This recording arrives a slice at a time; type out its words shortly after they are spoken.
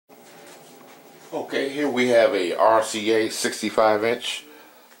Okay, here we have a RCA 65-inch.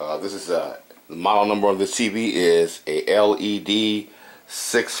 This is the model number of this TV is a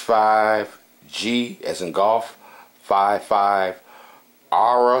LED65G as in golf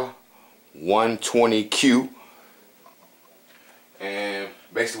 55R120Q. And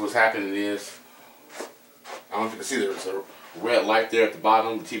basically what's happening is, I don't know if you can see, there's a red light there at the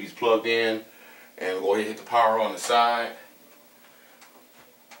bottom. The TV's plugged in, and we'll go ahead and hit the power on the side.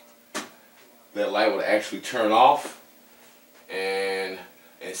 That light will actually turn off, and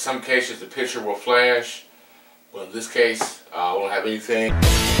in some cases the picture will flash, but in this case we don't have anything.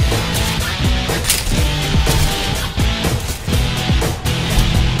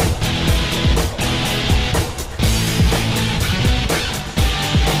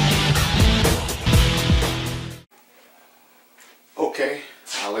 Okay,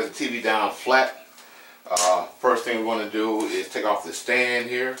 I'll let the TV down flat. First thing we want to do is take off the stand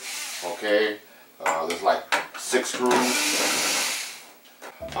here. Okay, there's like 6 screws.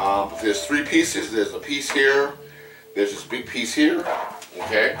 There's 3 pieces. There's a piece here. There's this big piece here.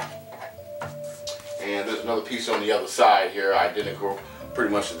 Okay, and there's another piece on the other side here, identical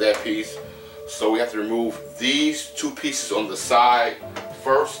pretty much to that piece. So we have to remove these 2 pieces on the side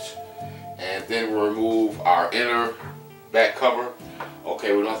first, and then we'll remove our inner back cover.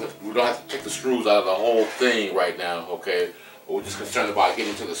 Okay, we don't have to take the screws out of the whole thing right now. Okay, we're just concerned about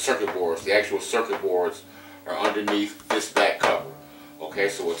getting to the circuit boards. The actual circuit boards are underneath this back cover. Okay,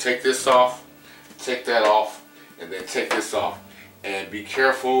 so we'll take this off, take that off, and then take this off. And be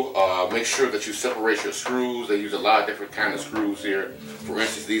careful. Make sure that you separate your screws. They use a lot of different kind of screws here. For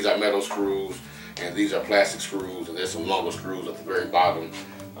instance, these are metal screws, and these are plastic screws, and there's some longer screws at the very bottom,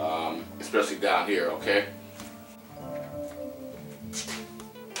 especially down here. Okay.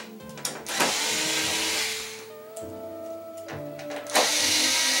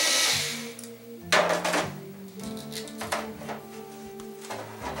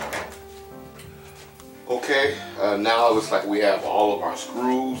 Okay, now it looks like we have all of our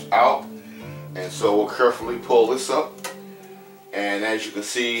screws out, and so we'll carefully pull this up, and as you can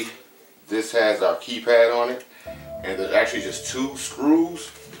see, this has our keypad on it, and there's actually just 2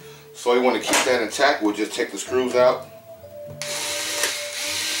 screws, so you want to keep that intact. We'll just take the screws out.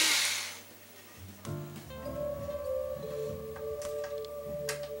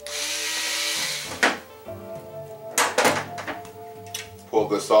 Pull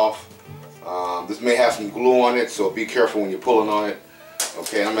this off. This may have some glue on it, so be careful when you're pulling on it.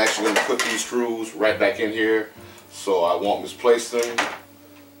 Okay, I'm actually going to put these screws right back in here so I won't misplace them.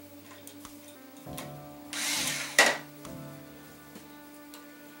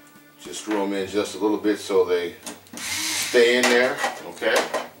 Just screw them in just a little bit so they stay in there. Okay.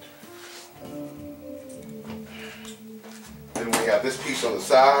 Then we have this piece on the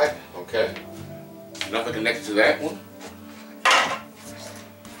side. Okay. Nothing connected to that one.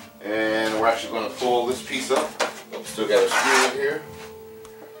 And we're actually going to pull this piece up. Still got a screw in here.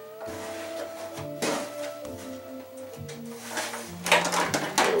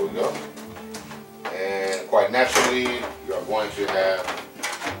 There we go. And quite naturally, you are going to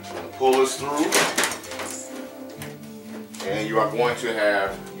pull this through. And you are going to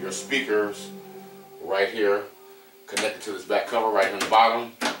have your speakers right here connected to this back cover right on the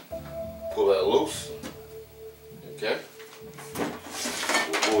bottom. Pull that loose. Okay.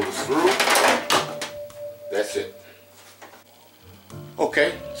 Pull this through. That's it.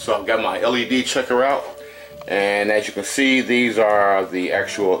 Okay, so I've got my LED checker out, and as you can see, these are the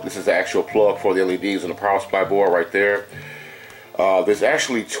actual. This is the actual plug for the LEDs on the power supply board right there. There's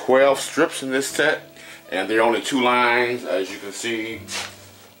actually 12 strips in this set, and there are only 2 lines, as you can see.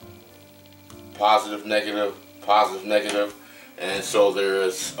 Positive, negative, positive, negative, and so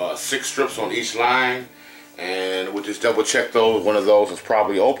there's 6 strips on each line. And we'll just double check those. One of those is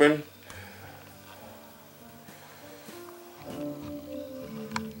probably open.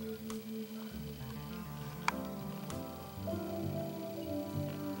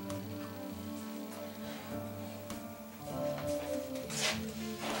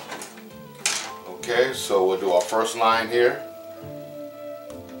 Okay, so we'll do our first line here.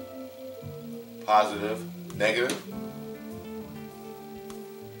 Positive, negative.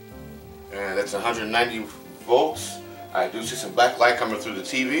 And that's 190 volts. I do see some backlight coming through the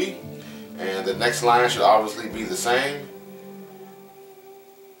TV, and the next line should obviously be the same.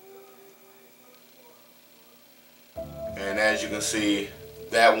 And as you can see,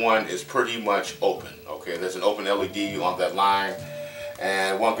 that one is pretty much open. Okay, there's an open LED on that line.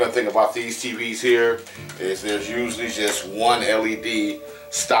 And one good thing about these TVs here is there's usually just one LED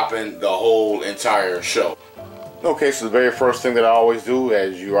stopping the whole entire show. Okay, so the very first thing that I always do,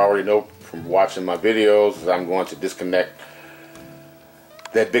 as you already know from watching my videos is I'm going to disconnect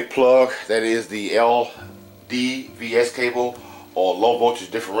that big plug. That is the LDVS cable, or low voltage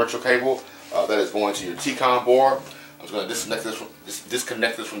differential cable, that is going to your T-con board. I'm just going to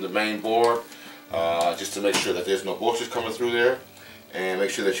disconnect this from the main board, just to make sure that there's no voltage coming through there, and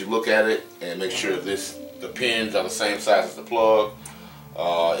make sure that you look at it and make sure the pins are the same size as the plug.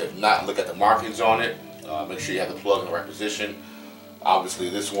 If not, look at the markings on it. Make sure you have the plug in the right position. Obviously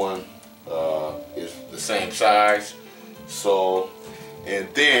this one is the same size. So, and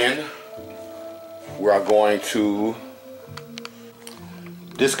then we are going to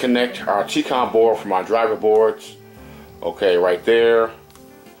disconnect our T-con board from our driver boards. Okay, right there.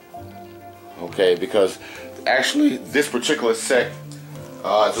 Okay, because actually this particular set is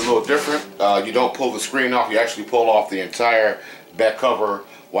a little different. You don't pull the screen off, you actually pull off the entire back cover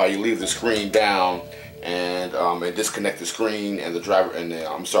while you leave the screen down, and disconnect the screen and the driver, and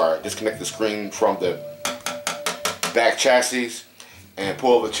disconnect the screen from the back chassis and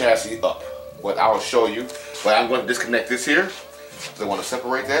pull the chassis up. What I will show you, but I'm going to disconnect this here. I want to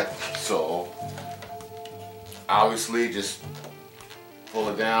separate that. So obviously just pull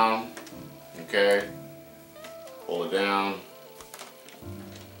it down. Okay, pull it down,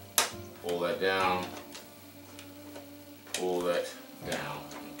 pull that down, pull that down.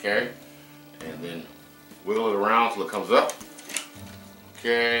 Okay, and then wiggle it around till it comes up.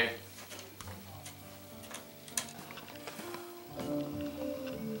 Okay.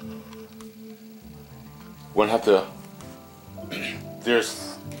 We're gonna have to,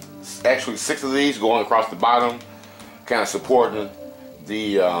 there's actually 6 of these going across the bottom, kind of supporting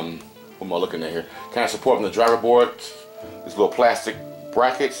the, what am I looking at here? Kind of supporting the driver board, these little plastic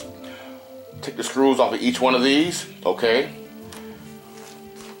brackets. Take the screws off of each one of these, okay?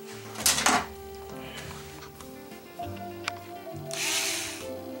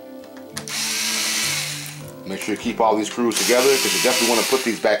 Make sure you keep all these screws together, because you definitely want to put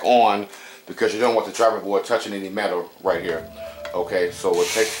these back on, because you don't want the driver board touching any metal right here. Okay, so we'll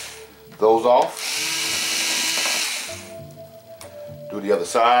take those off. Do the other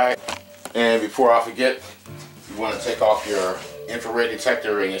side. And before I forget, you want to take off your infrared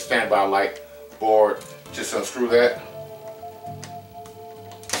detector and your standby light board. Just unscrew that.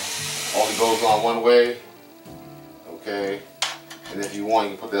 Only goes on one way. Okay. And if you want,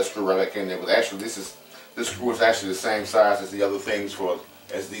 you can put that screw right back in there. But actually, this screw is actually the same size as the other things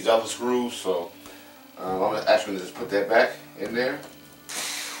as these other screws. So I'm actually going to just put that back in there.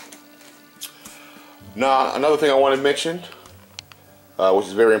 Now, another thing I want to mention, which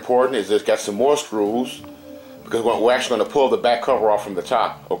is very important, is it's got some more screws, because we're actually going to pull the back cover off from the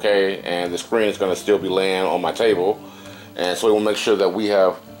top, okay, and the screen is going to still be laying on my table, and so we will make sure that we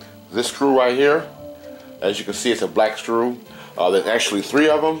have this screw right here. As you can see, it's a black screw. There's actually 3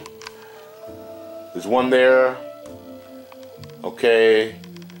 of them. There's one there, okay,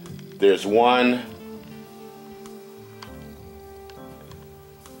 there's one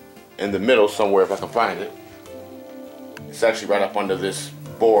in the middle somewhere if I can find it. It's actually right up under this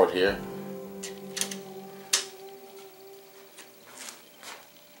board here.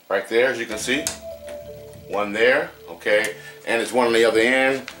 Right there, as you can see. One there, okay. And there's one on the other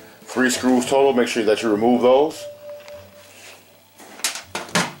end. 3 screws total. Make sure that you remove those.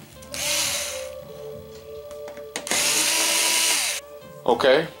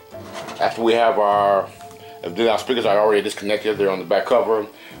 Okay. After we have our speakers are already disconnected. They're on the back cover.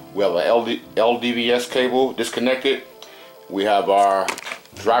 We have a LDVS cable disconnected. We have our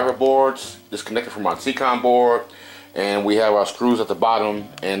driver boards disconnected from our T-con board, and we have our screws at the bottom,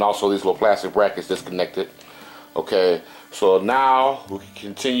 and also these little plastic brackets disconnected. Okay, so now we can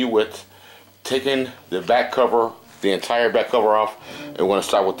continue with taking the back cover, the entire back cover off. And we're going to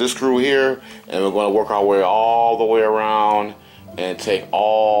start with this screw here, and we're going to work our way all the way around and take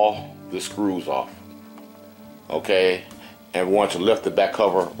all the screws off. Okay, and we want to lift the back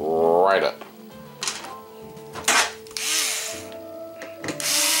cover right up.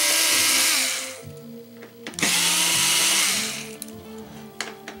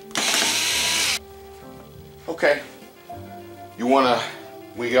 Okay, you want to,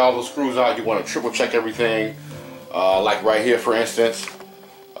 when you get all those screws out, you want to triple check everything. Like right here, for instance,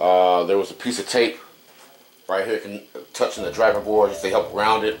 there was a piece of tape right here touching the driver board just to help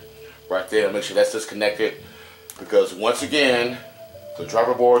ground it right there. Make sure that's disconnected, because once again, the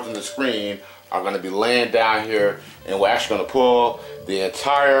driver boards and the screen are going to be laying down here, and we're actually going to pull the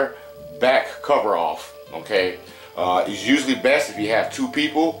entire back cover off. Okay, it's usually best if you have 2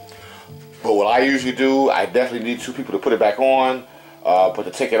 people. But what I usually do, I definitely need 2 people to put it back on. But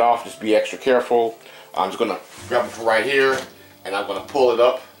to take it off, just be extra careful. I'm just going to grab it from right here, and I'm going to pull it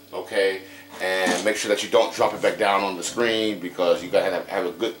up okay, and make sure that you don't drop it back down on the screen, because you're gonna have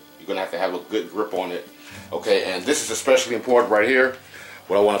a good grip on it, okay. And this is especially important right here.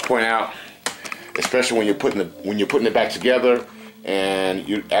 What I want to point out, especially when you're putting it back together, and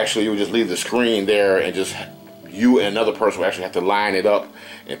you just leave the screen there, and just you and another person will actually have to line it up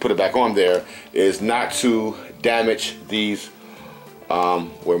and put it back on there, is not to damage these.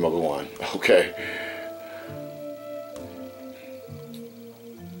 Where am I going? Okay.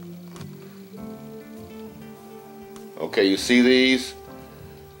 Okay, you see these?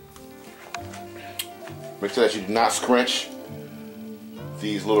 Make sure that you do not scrunch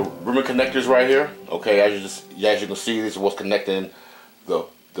these little ribbon connectors right here. Okay, as you can see, this is what's connecting the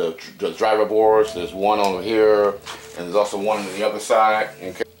driver boards. There's one over here, and there's also one on the other side.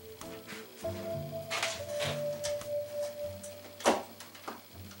 Okay.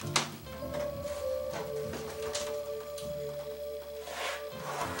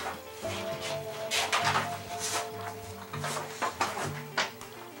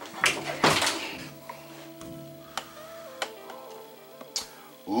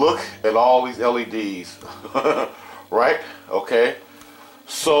 Look at all these LEDs, right? Okay,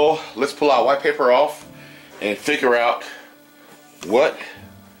 so let's pull our white paper off and figure out what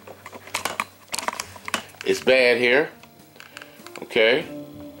is bad here, okay?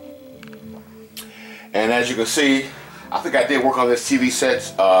 And as you can see, I think I did work on this TV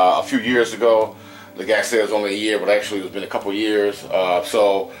set a few years ago. The guy said it was only a year, but actually it's been a couple years.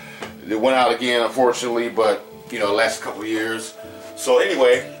 So it went out again, unfortunately, but you know, it lasted a couple years. So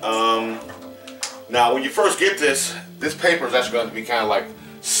anyway, now when you first get this paper is actually going to be kind of like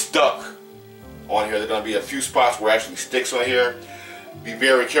stuck on here. There's going to be a few spots where it actually sticks on here. Be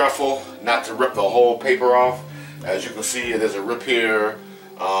very careful not to rip the whole paper off. As you can see, there's a rip here.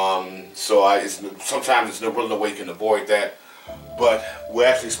 Sometimes it's really no way you can avoid that. But we'll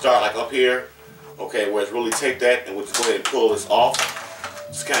actually start like up here, okay, where it's really taped at, and we'll just go ahead and pull this off.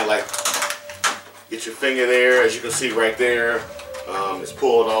 Just kind of like get your finger there, as you can see right there. It's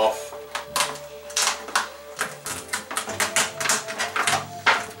pulled off.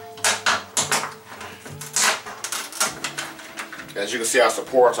 As you can see, our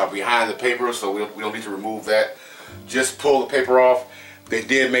supports are behind the paper, so we don't need to remove that. Just pull the paper off. They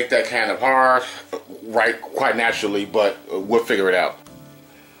did make that kind of hard, right, quite naturally, but we'll figure it out.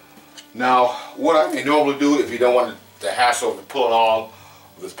 Now, what I can normally do, if you don't want the hassle of pulling all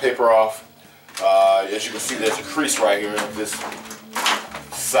this paper off, as you can see, there's a crease right here. This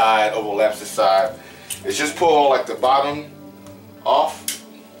side overlaps this side. It's just pull like the bottom off,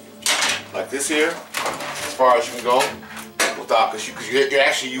 like this here, as far as you can go, without,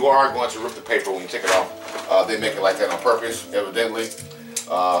 because you are going to rip the paper when you take it off. They make it like that on purpose, evidently.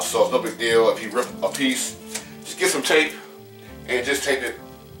 So it's no big deal if you rip a piece. Just get some tape and just tape it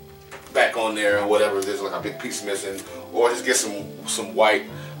back on there, or whatever. There's like a big piece missing, or just get some white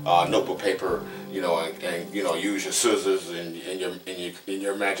notebook paper, you know, and you know, use your scissors and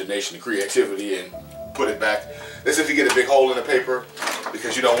your imagination and creativity and put it back. This if you get a big hole in the paper,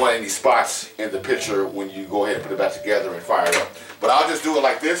 because you don't want any spots in the picture when you go ahead and put it back together and fire it up. But I'll just do it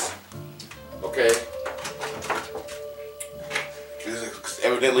like this, okay?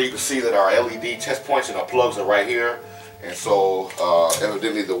 Evidently you can see that our LED test points and our plugs are right here, and so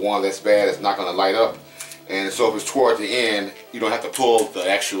evidently the one that's bad is not going to light up. And so if it's toward the end, you don't have to pull the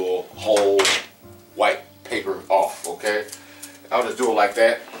actual whole white paper off, okay? I'll just do it like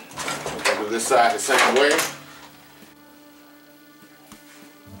that. I'll do this side the same way.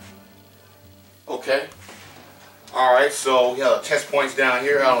 Okay. Alright, so we have test points down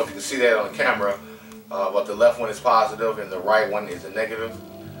here. I don't know if you can see that on the camera, but the left one is positive and the right one is a negative.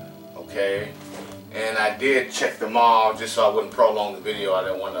 Okay. And I did check them all just so I wouldn't prolong the video. I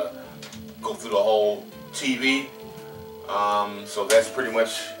didn't want to go through the whole TV. So that's pretty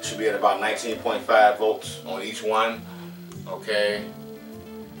much, should be at about 19.5 volts on each one. Okay.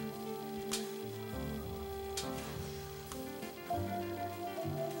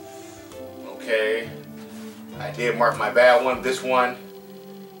 Okay. I did mark my bad one. This one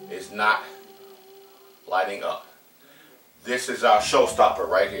is not lighting up. This is our showstopper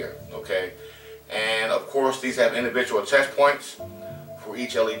right here. Okay. And of course these have individual test points for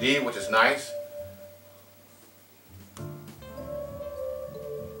each LED, which is nice.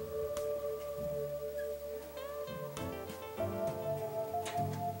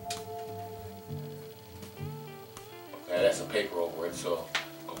 Okay, that's some paper over it, so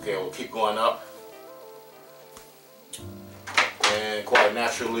okay, we'll keep going up. And quite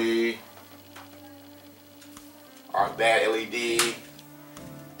naturally, our bad LED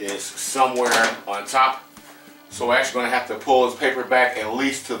is somewhere on top. So we're actually going to have to pull this paper back at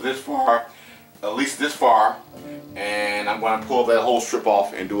least to this far, and I'm going to pull that whole strip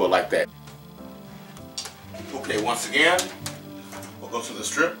off and do it like that. Okay, once again, we'll go to the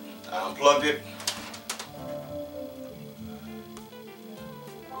strip. I unplugged it.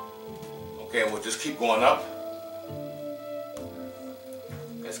 Okay, we'll just keep going up.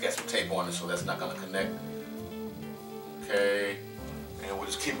 Let's get some tape on it so that's not going to connect. Okay, and we'll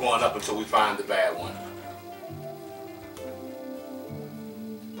just keep going up until we find the bad one.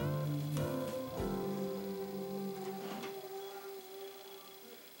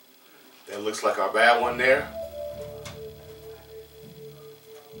 That looks like our bad one there.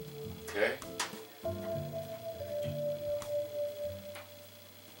 Okay.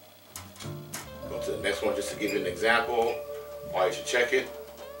 Go to the next one just to give you an example. Why you should check it.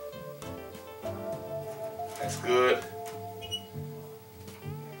 That's good.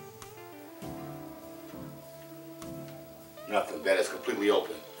 Nothing. That is completely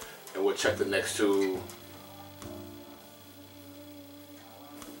open. And we'll check the next two.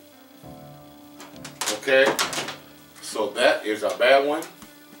 Okay. So that is our bad one.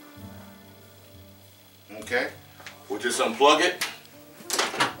 Okay. We'll just unplug it.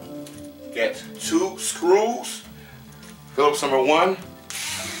 Get 2 screws. Phillips number 1.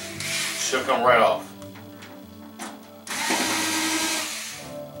 Should come right off.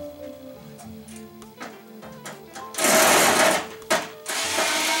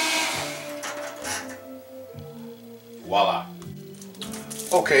 Voila.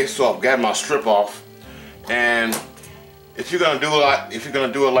 Okay, so I've got my strip off, and if you're gonna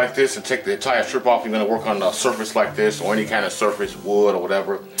do it like this and take the entire strip off, you're gonna work on a surface like this or any kind of surface, wood or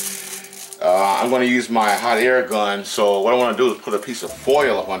whatever. I'm gonna use my hot air gun. So what I want to do is put a piece of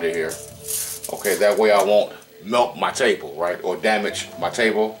foil up under here. Okay, that way I won't melt my table, right, or damage my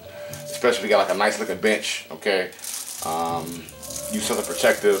table. Especially if you got like a nice looking bench. Okay, use something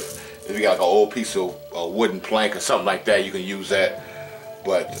protective. If you got like an old piece of wooden plank or something like that, you can use that.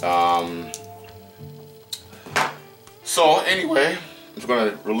 But so anyway, I'm just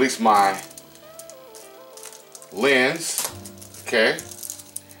gonna release my lens. Okay,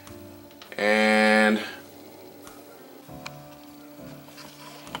 and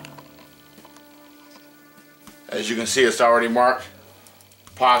as you can see, it's already marked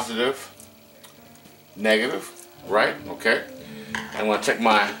positive, negative, right? Okay, I'm gonna take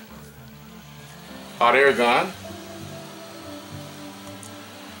my hot air gun.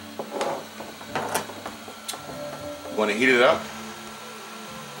 I'm going to heat it up.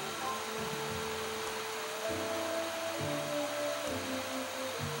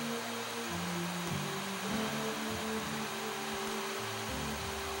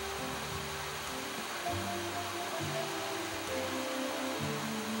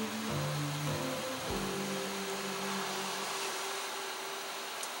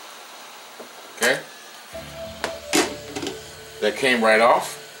 Okay. That came right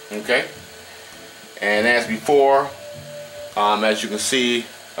off. Okay. And as before, as you can see,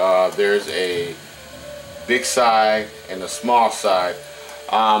 there's a big side and a small side,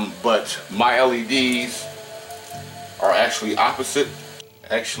 but my LEDs are actually opposite.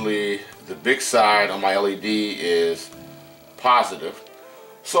 Actually, the big side on my LED is positive.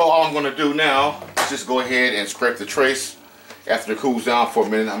 So all I'm going to do now is just go ahead and scrape the trace. After it cools down for a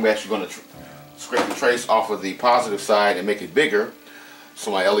minute, I'm actually going to scrape the trace off of the positive side and make it bigger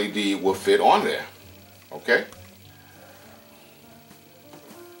so my LED will fit on there. Okay?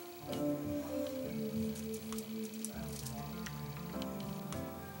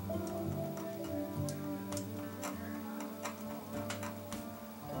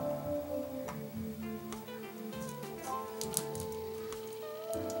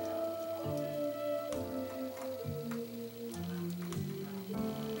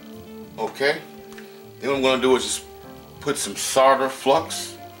 Okay, then what I'm going to do is just put some solder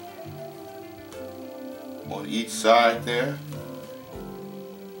flux on each side there.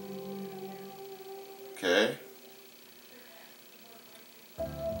 Okay.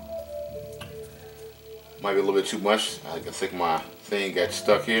 Might be a little bit too much. I think my thing got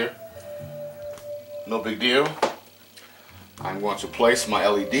stuck here. No big deal. I'm going to place my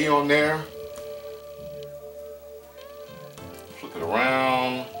LED on there. Flip it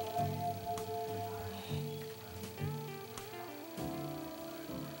around.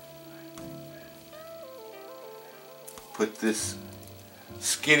 Put this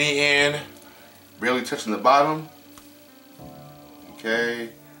skinny end, barely touching the bottom. Okay.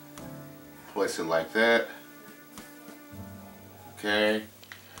 Place it like that. Okay.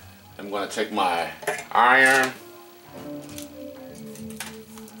 I'm going to take my iron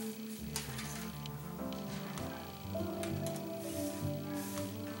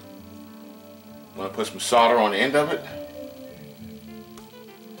I'm going to put some solder on the end of it.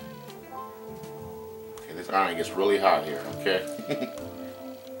 Okay, this iron gets really hot here, okay?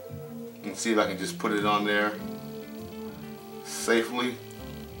 Let's see if I can just put it on there safely.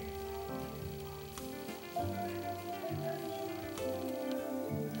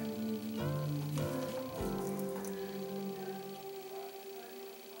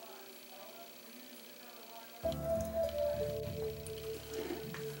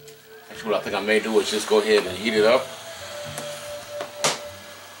 Actually, what I think I may do is just go ahead and heat it up.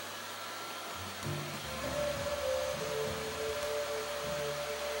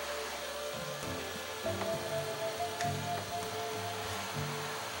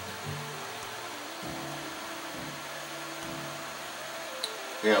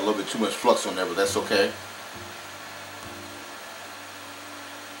 Yeah, a little bit too much flux on there, but that's okay.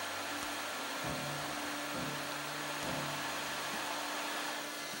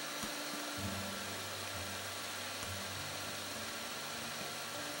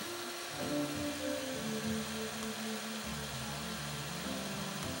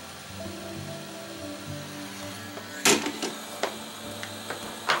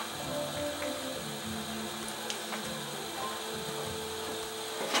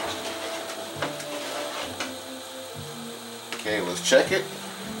 Okay, let's check it.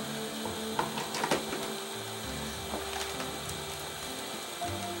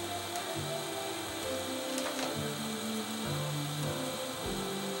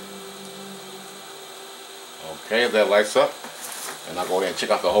 Okay, that lights up, and I'll go ahead and check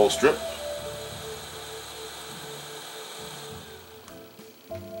out the whole strip.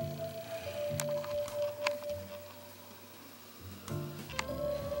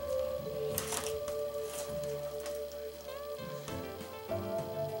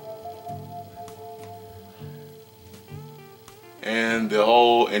 And the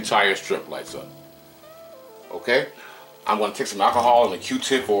whole entire strip lights up. Okay, I'm going to take some alcohol and a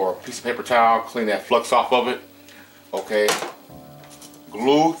Q-tip or a piece of paper towel, clean that flux off of it. Okay,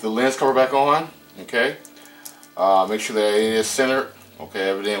 glue the lens cover back on. Okay, make sure that it is centered. Okay,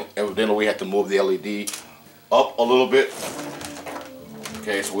 evidently we have to move the LED up a little bit.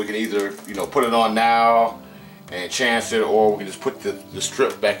 Okay, so we can either, you know, put it on now and chance it, or we can just put the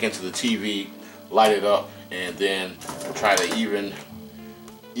strip back into the TV, light it up, and then try to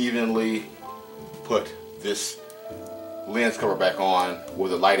evenly put this lens cover back on where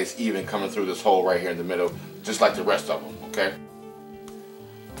the light is even coming through this hole right here in the middle, just like the rest of them. Okay.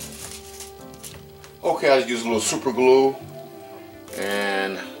 Okay, I just use a little super glue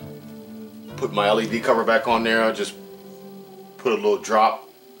and put my LED cover back on there. I just put a little drop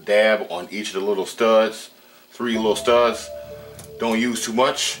dab on each of the little studs, 3 little studs. Don't use too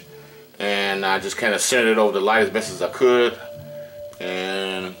much. And I just kind of centered it over the light as best as I could,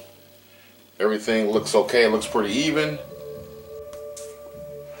 and everything looks okay. It looks pretty even.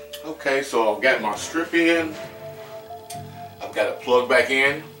 Okay, so I've got my strip in. I've got it plugged back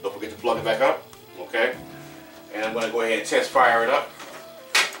in. Don't forget to plug it back up. Okay, and I'm going to go ahead and test fire it up.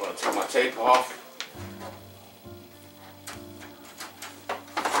 I'm going to take my tape off.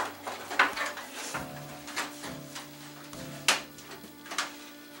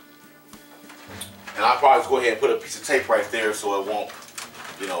 And I'll probably just go ahead and put a piece of tape right there so it won't,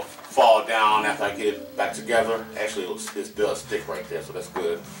 you know, fall down after I get it back together. Actually, it does stick right there, so that's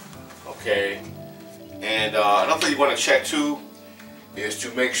good. Okay. And another thing you want to check too is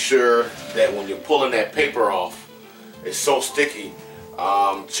to make sure that when you're pulling that paper off, it's so sticky.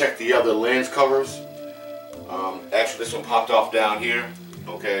 Check the other lens covers. Actually, this one popped off down here.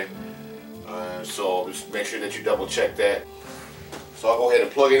 Okay. So just make sure that you double check that. So I'll go ahead and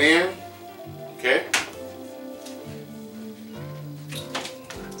plug it in. Okay.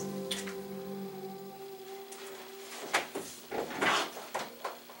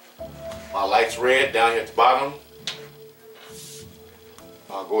 My light's red down here at the bottom.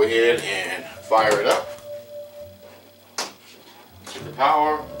 I'll go ahead and fire it up. Get the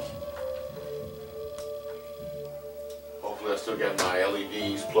power. Hopefully I still got my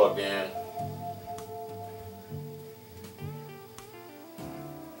LEDs plugged in.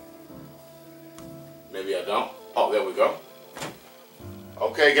 Maybe I don't. Oh, there we go.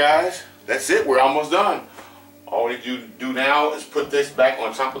 Okay guys, that's it. We're almost done. All we need to do now is put this back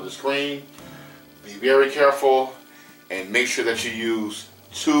on top of the screen. Be very careful and make sure that you use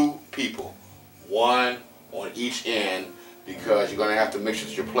 2 people. 1 on each end, because you're going to have to make sure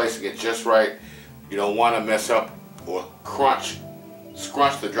that you're placing it just right. You don't want to mess up or scrunch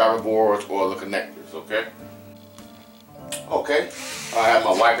the driver boards or the connectors, okay? Okay, I have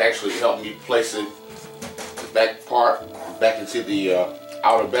my wife actually help me place it, the back part back into the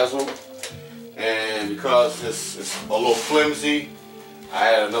outer bezel. and because it's a little flimsy,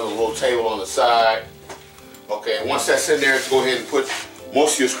 I add another little table on the side. Okay, once that's in there, go ahead and put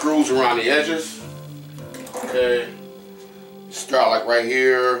most of your screws around the edges. Okay, start like right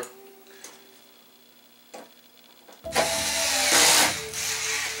here.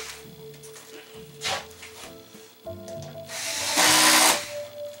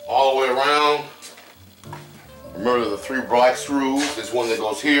 All the way around. Remember the 3 black screws. There's one that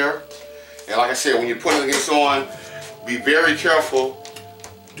goes here. And like I said, when you're putting this on, be very careful.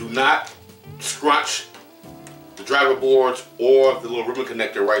 Do not scrunch the driver boards or the little ribbon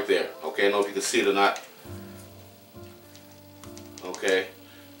connector right there. Okay, I don't know if you can see it or not. Okay.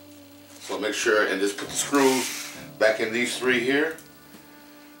 So make sure and just put the screws back in these 3 here.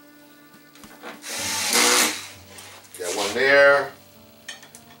 Got one there.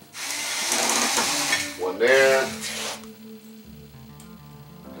 One there.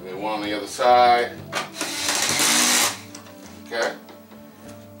 And then one on the other side. Okay.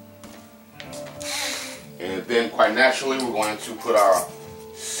 And then quite naturally we're going to put our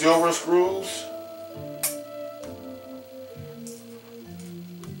silver screws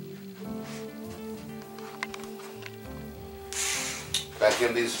back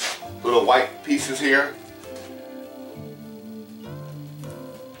in these little white pieces here.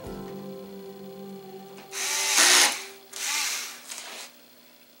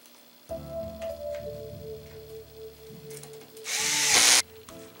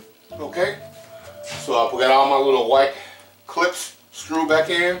 Okay, so I got all my little white clips screwed back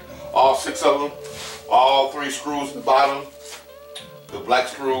in, all 6 of them, all 3 screws at the bottom, the black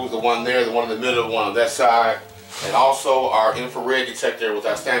screws, the one there, the one in the middle, the one on that side, and also our infrared detector with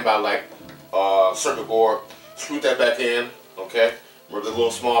our standby light circuit board. Screwed that back in. Okay, remember the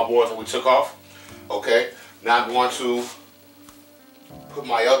little small boards that we took off. Okay, now I'm going to put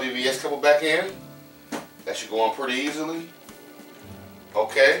my LDVS cable back in. That should go on pretty easily.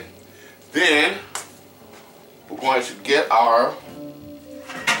 Okay. Then we're going to get our,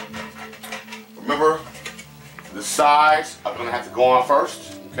 remember the sides are going to have to go on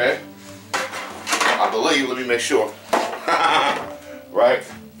first, okay? I believe, let me make sure. Right?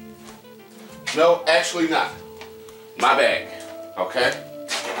 No, actually not. My bad, okay?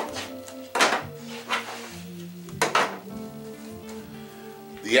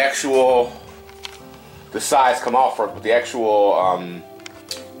 The sides come off first, but the actual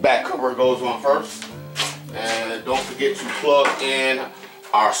back cover goes on first. And don't forget to plug in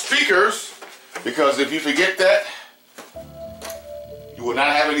our speakers, because if you forget that, you will not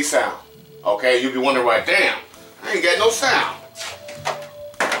have any sound. Okay, you'll be wondering, right, damn, I ain't got no sound.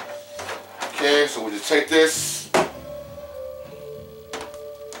 Okay, so we just take this,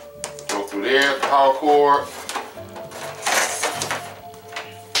 go through there, power cord.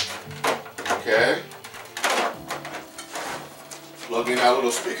 Okay. Plug in our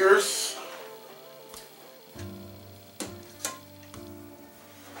little speakers.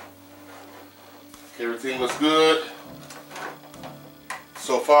 Okay, everything looks good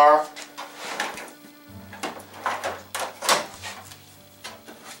so far.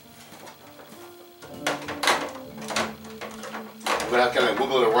 We're gonna kind of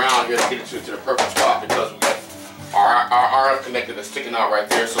wiggle it around here to get it to the perfect spot, because we got our RF connector that's sticking out right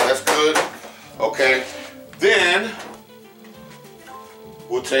there, so that's good. Okay, then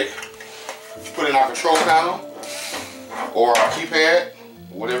we'll put in our control panel or our keypad,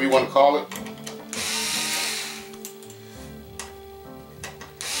 whatever you want to call it.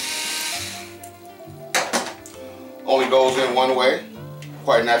 Only goes in one way,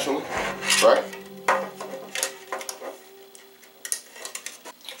 quite naturally, right?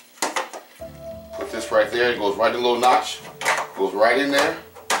 Put this right there, it goes right in the little notch, goes right in there.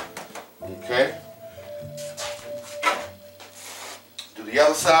 Okay. Do the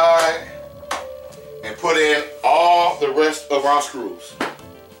other side and put in all the rest of our screws.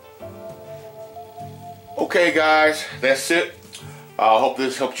 Okay guys, that's it. I hope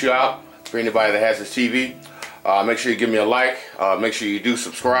this helped you out. For anybody that has this TV, make sure you give me a like. Make sure you do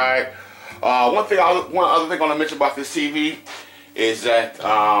subscribe. One other thing I want to mention about this TV is that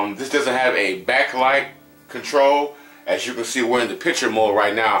this doesn't have a backlight control. As you can see, we're in the picture mode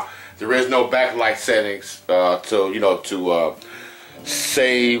right now. There is no backlight settings to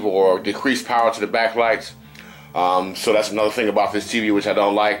save or decrease power to the backlights. So that's another thing about this TV which I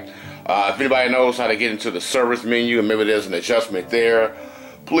don't like. If anybody knows how to get into the service menu and maybe there's an adjustment there,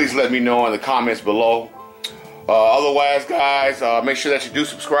 please let me know in the comments below. Otherwise, guys, make sure that you do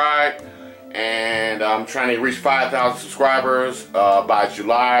subscribe. And I'm trying to reach 5,000 subscribers by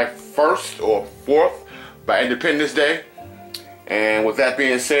July 1st or 4th, by Independence Day. And with that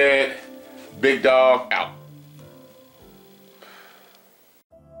being said, Big dog out.